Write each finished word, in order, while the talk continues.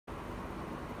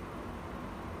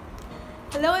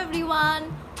Hello everyone,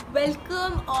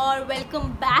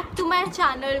 welcome back to my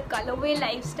channel Colorway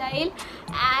Lifestyle.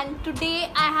 And today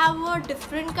I have a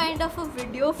different kind of a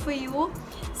video for you.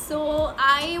 So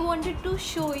I wanted to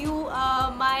show you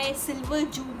my silver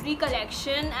jewelry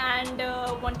collection and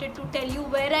wanted to tell you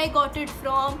where I got it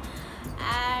from.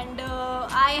 And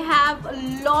I have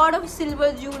a lot of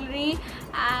silver jewelry,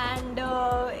 and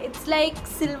it's like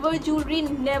silver jewelry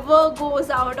never goes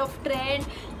out of trend.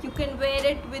 You can wear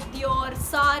it with your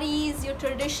saris, your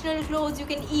traditional clothes. You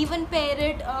can even pair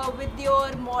it with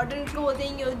your modern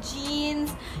clothing, your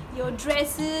jeans, your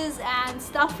dresses and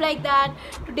stuff like that.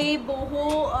 Today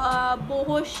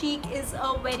boho chic is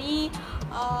a very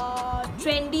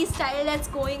trendy style that's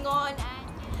going on.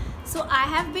 So I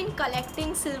have been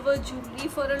collecting silver jewelry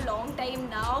for a long time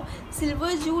now.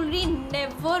 Silver jewelry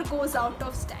never goes out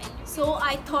of style. So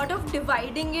I thought of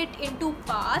dividing it into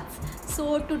parts.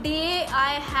 So today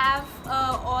I have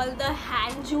all the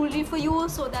hand jewelry for you.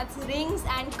 So that's rings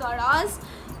and kadas.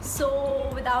 So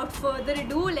without further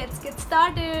ado, let's get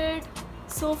started.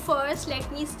 So first let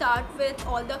me start with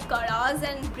all the kadas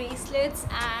and bracelets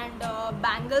and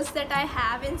bangles that I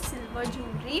have in silver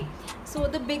jewelry. So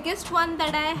the biggest one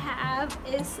that I have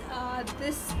is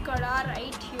this kada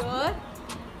right here.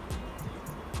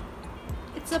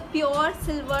 It's a pure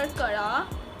silver kada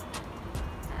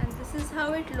and this is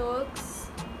how it looks.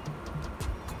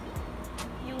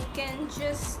 You can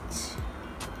just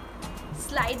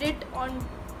slide it on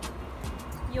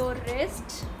your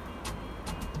wrist.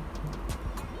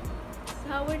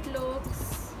 How it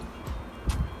looks.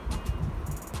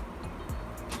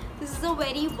 This is a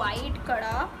very wide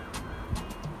kada.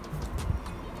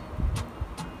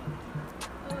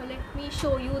 Let me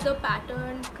show you the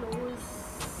pattern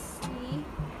closely.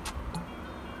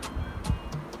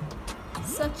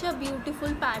 Such a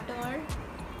beautiful pattern.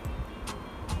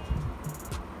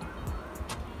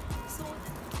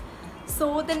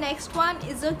 So the next one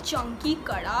is a chunky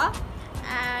kada,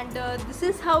 and this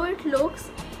is how it looks.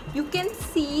 You can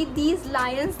see these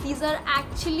lions. These are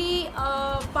actually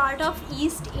part of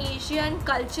East Asian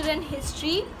culture and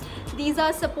history. These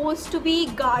are supposed to be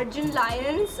guardian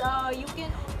lions.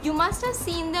 You must have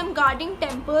seen them guarding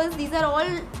temples. These are all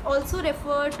also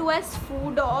referred to as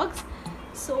food dogs.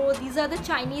 So these are the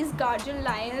Chinese guardian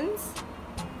lions.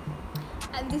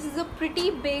 And this is a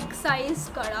pretty big size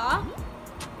kada.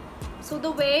 So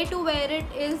the way to wear it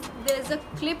is there's a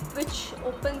clip which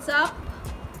opens up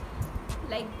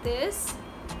like this.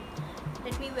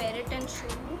 Let me wear it and show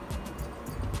you.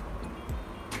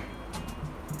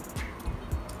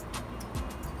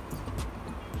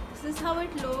 This is how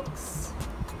it looks.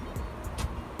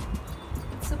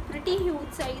 It's a pretty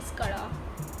huge size kada.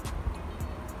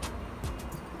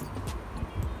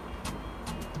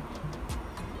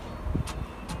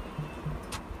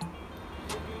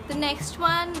 The next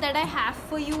one that I have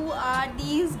for you are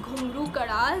these ghungru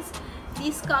kadas.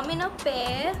 These come in a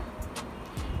pair.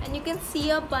 And you can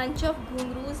see a bunch of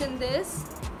ghungrus in this.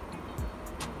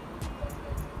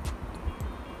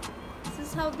 This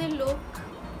is how they look.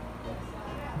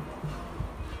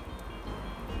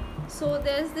 So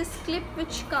there's this clip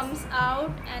which comes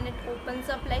out and it opens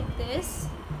up like this.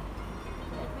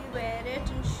 Let me wear it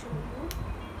and show you.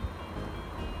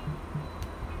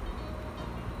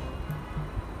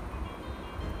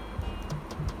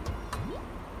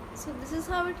 So this is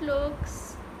how it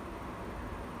looks.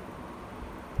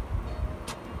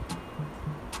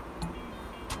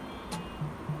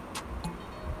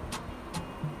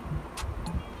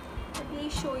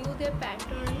 Show you their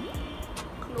pattern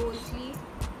closely.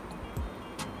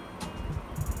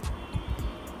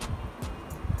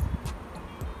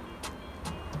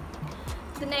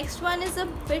 The next one is a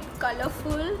bit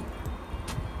colorful.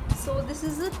 So this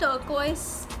is a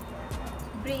turquoise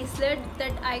bracelet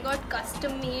that I got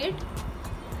custom made.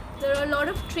 There are a lot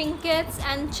of trinkets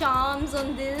and charms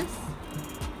on this.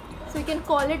 So you can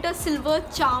call it a silver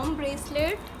charm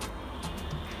bracelet.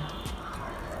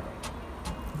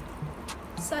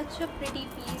 Such a pretty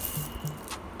piece.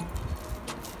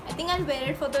 I think I'll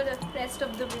wear it for the rest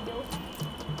of the video.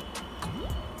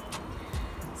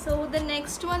 So the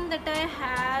next one that I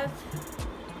have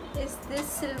is this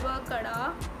silver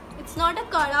kada. It's not a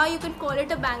kada, you can call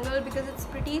it a bangle because it's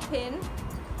pretty thin.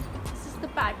 This is the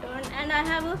pattern, and I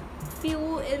have a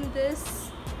few in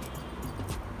this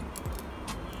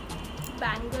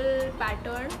bangle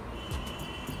pattern.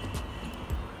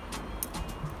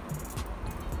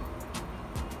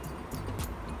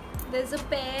 There's a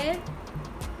pair.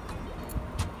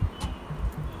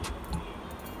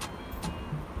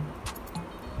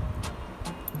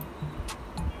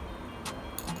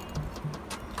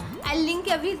 I'll link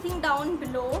everything down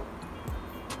below.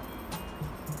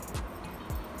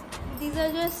 these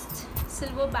are just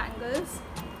silver bangles.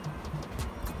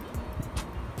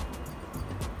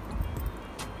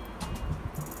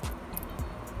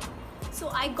 So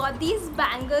I got these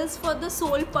bangles for the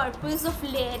sole purpose of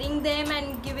layering them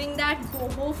and giving that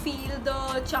boho feel,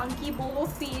 the chunky boho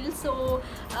feel. So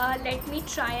let me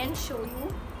try and show you.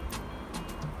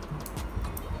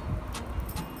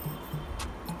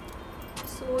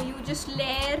 So you just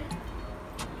layer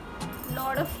a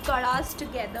lot of kadas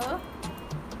together.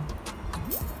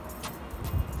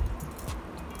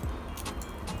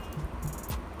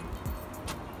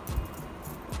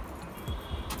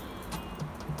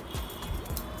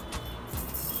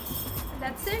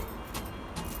 That's it.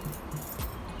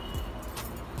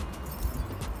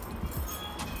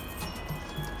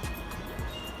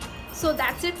 So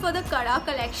that's it for the Kada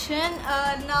collection.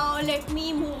 Now let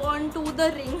me move on to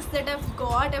the rings that I've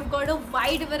got. I've got a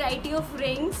wide variety of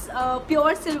rings,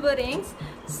 pure silver rings.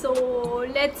 So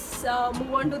let's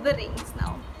move on to the rings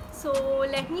now. So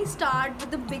let me start with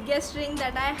the biggest ring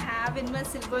that I have in my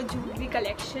silver jewelry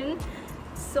collection.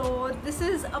 So this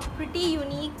is a pretty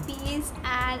unique piece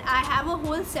and I have a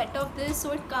whole set of this.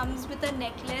 So it comes with a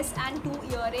necklace and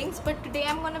 2 earrings, but today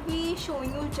I'm gonna be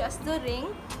showing you just the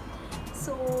ring.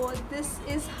 So this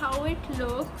is how it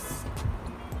looks.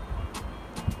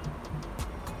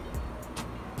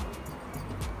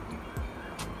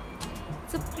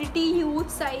 It's a pretty huge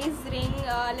size ring.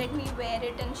 Let me wear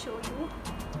it and show you.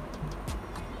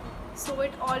 So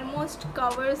it almost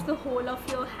covers the whole of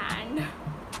your hand.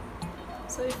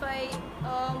 So if I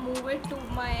move it to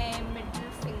my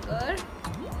middle finger,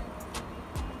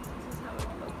 this is how it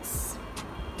looks.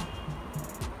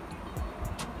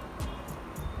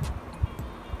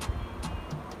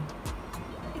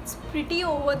 It's pretty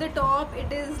over the top.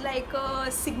 It is like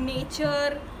a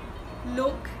signature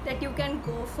look that you can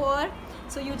go for.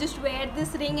 So you just wear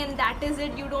this ring and that is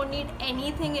it. You don't need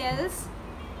anything else.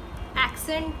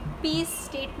 Accent piece,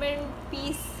 statement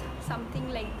piece,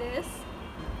 something like this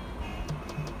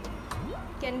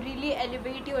can really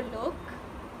elevate your look.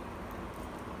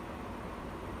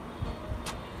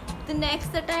 The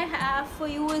next that I have for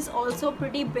you is also a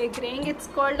pretty big ring. It's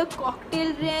called a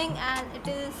cocktail ring and it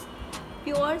is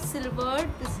pure silver.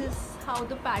 This is how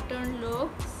the pattern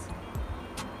looks.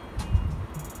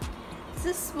 This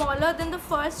is smaller than the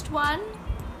first one,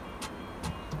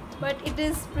 but it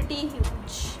is pretty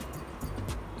huge.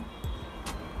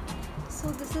 So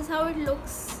this is how it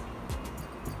looks.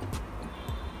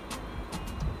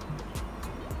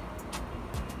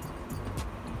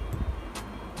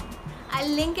 I'll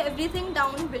link everything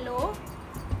down below.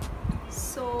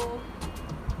 So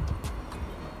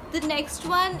the next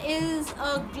one is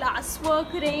a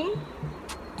glasswork ring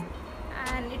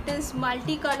and it is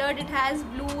multicolored. It has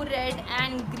blue, red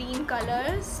and green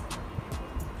colors.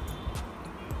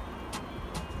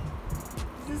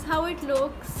 This is how it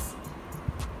looks.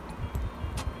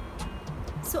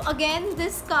 So again,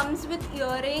 this comes with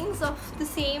earrings of the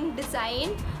same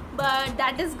design, but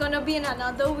that is gonna be in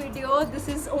another video. This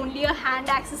is only a hand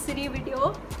accessory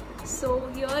video. So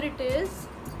here it is.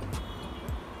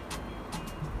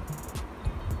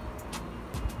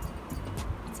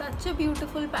 Such a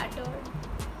beautiful pattern.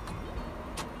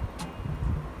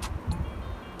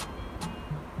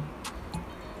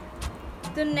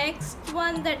 The next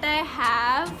one that I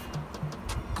have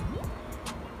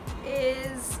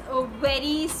is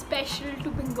very special to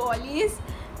Bengalis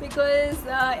because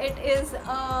it is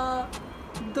a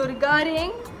Durga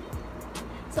ring.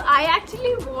 So I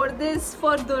actually wore this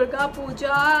for Durga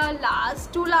Puja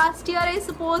last year, I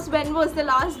suppose. When was the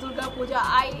last Durga Puja?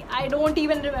 I don't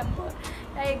even remember.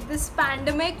 Like, this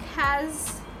pandemic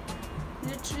has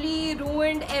literally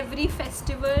ruined every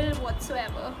festival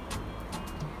whatsoever.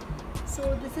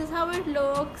 So this is how it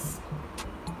looks.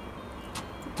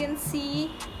 You can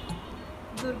see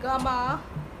Durga Ma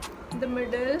in the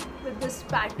middle with this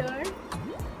pattern.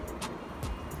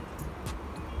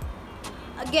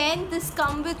 Again, this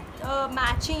comes with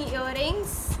matching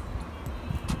earrings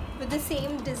with the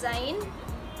same design.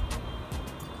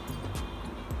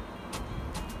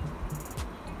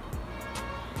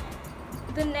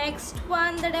 The next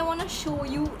one that I want to show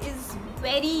you is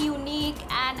very unique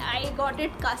and I got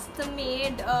it custom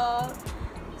made.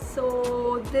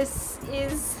 So this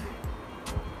is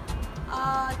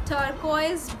a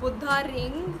turquoise Buddha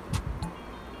ring.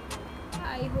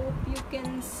 I hope you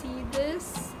can see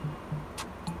this.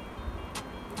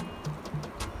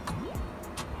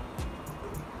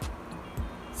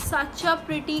 Such a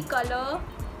pretty color.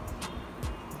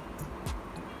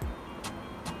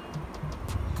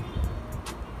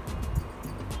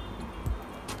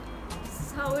 This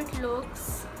is how it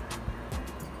looks.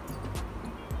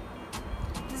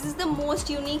 This is the most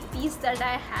unique piece that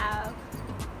I have.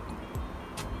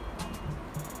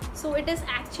 So it is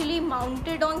actually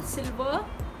mounted on silver.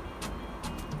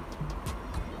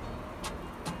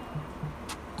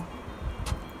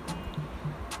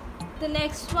 The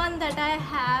next one that I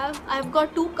have, I've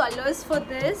got two colors for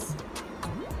this.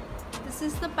 This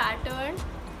is the pattern.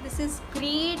 This is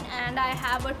green and I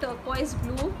have a turquoise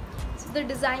blue. So the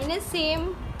design is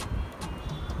same,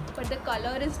 but the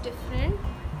color is different.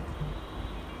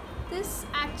 This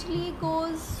actually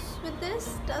goes with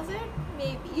this, does it?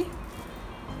 Maybe.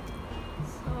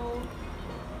 So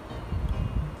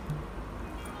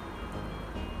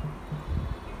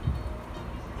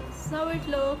this is how it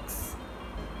looks.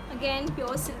 Again,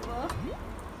 pure silver.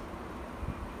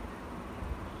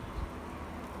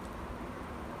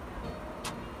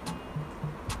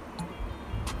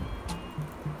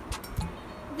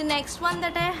 The next one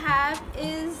that I have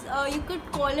is, you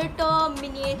could call it a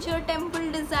miniature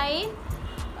temple design.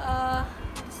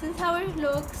 This is how it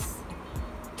looks.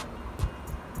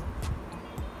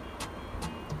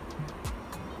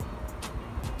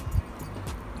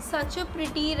 Such a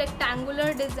pretty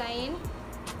rectangular design.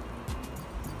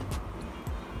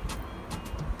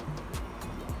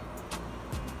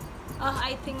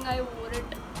 I think I wore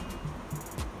it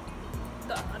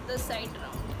the other side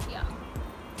round. Yeah,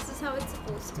 this is how it's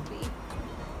supposed to be.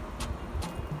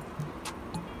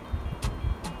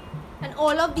 And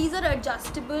all of these are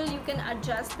adjustable. You can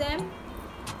adjust them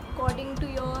according to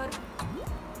your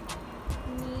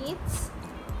needs.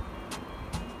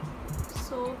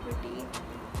 So pretty.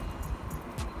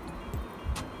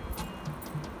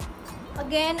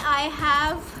 Again, I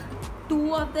have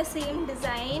two of the same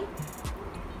design.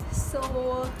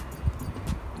 So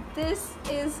this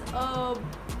is a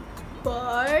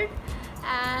bird,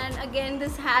 and again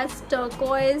this has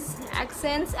turquoise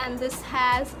accents and this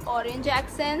has orange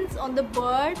accents on the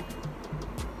bird.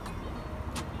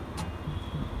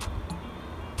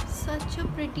 Such a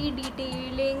pretty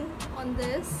detailing on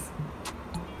this.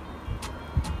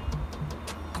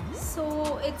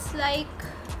 So it's like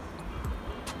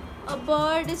a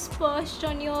bird is perched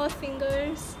on your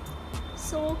fingers.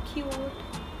 So cute.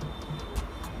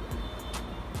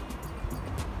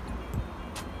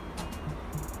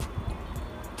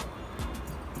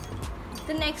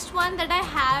 The next one that I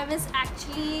have is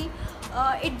actually,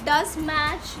 it does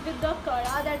match with the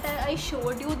kada that I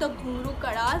showed you, the Guru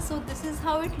kada. So this is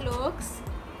how it looks.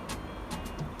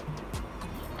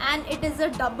 And it is a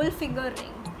double finger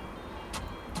ring.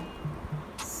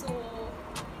 So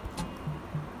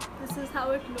this is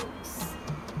how it looks.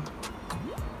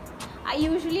 I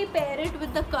usually pair it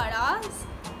with the kadas,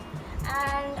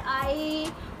 and I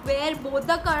wear both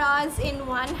the kadas in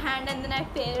one hand and then I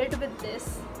pair it with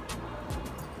this.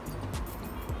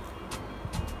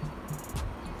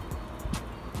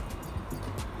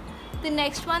 The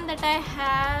next one that I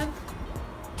have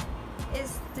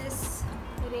is this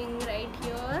ring right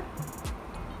here.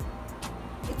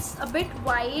 It's a bit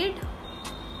wide.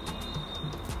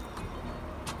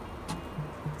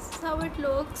 This is how it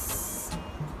looks.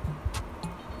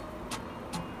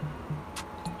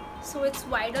 So it's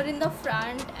wider in the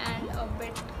front and a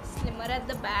bit slimmer at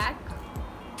the back.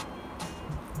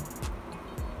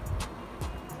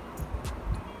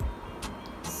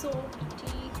 So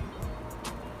pretty.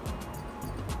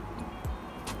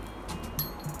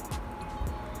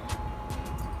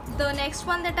 The next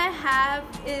one that I have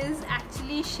is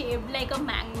actually shaped like a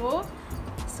mango.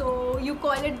 So you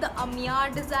call it the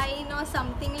Amiya design or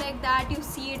something like that. You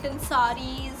see it in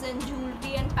saris and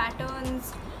jewelry and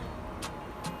patterns.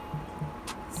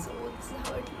 So this is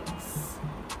how it looks.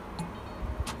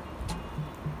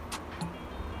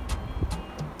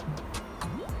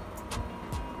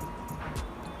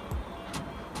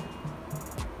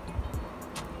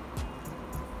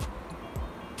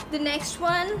 The next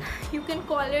one, you can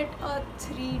call it a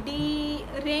 3D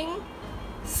ring.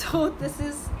 So this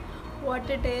is what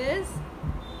it is.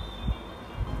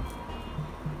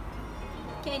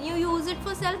 Can you use it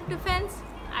for self-defense?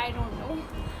 I don't know,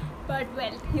 but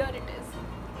well, here it is.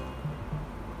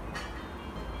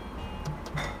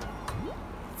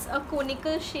 It's a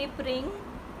conical shape ring.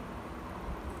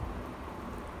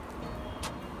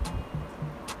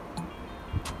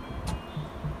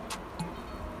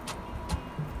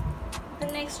 The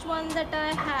next one that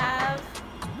I have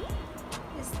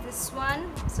is this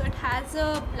one. So it has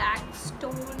a black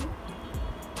stone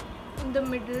in the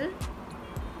middle.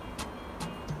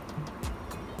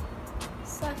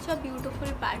 Such a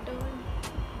beautiful pattern.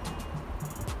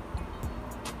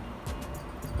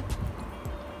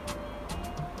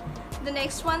 The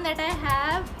next one that I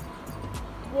have,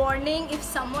 warning, if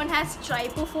someone has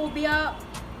trypophobia,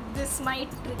 this might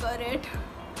trigger it.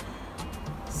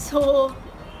 So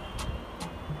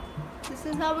this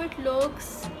is how it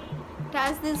looks. It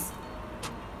has this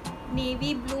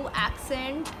navy blue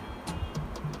accent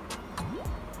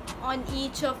on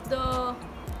each of the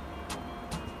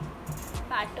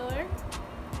pattern.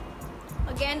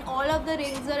 Again, all of the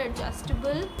rings are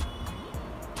adjustable.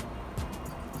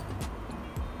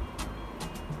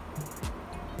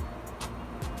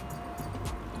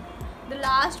 The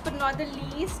last but not the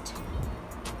least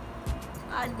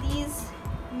are these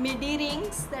midi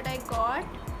rings that I got.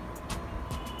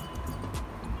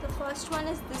 The first one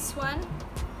is this one,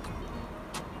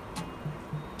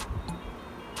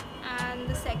 and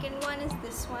the second one is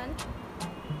this one.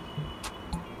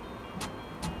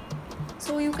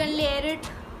 So you can layer it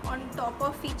on top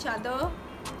of each other.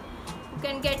 You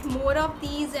can get more of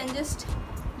these and just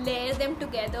layer them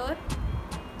together.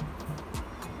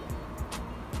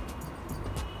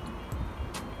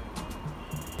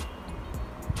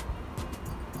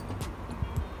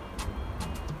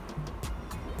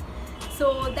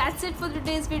 So that's it for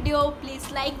today's video. Please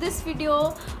like this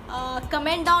video,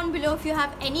 comment down below if you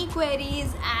have any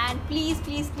queries, and please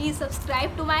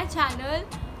subscribe to my channel.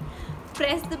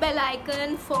 Press the bell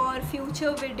icon for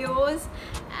future videos,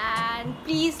 and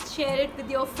please share it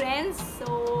with your friends.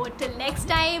 So till next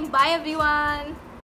time, bye everyone.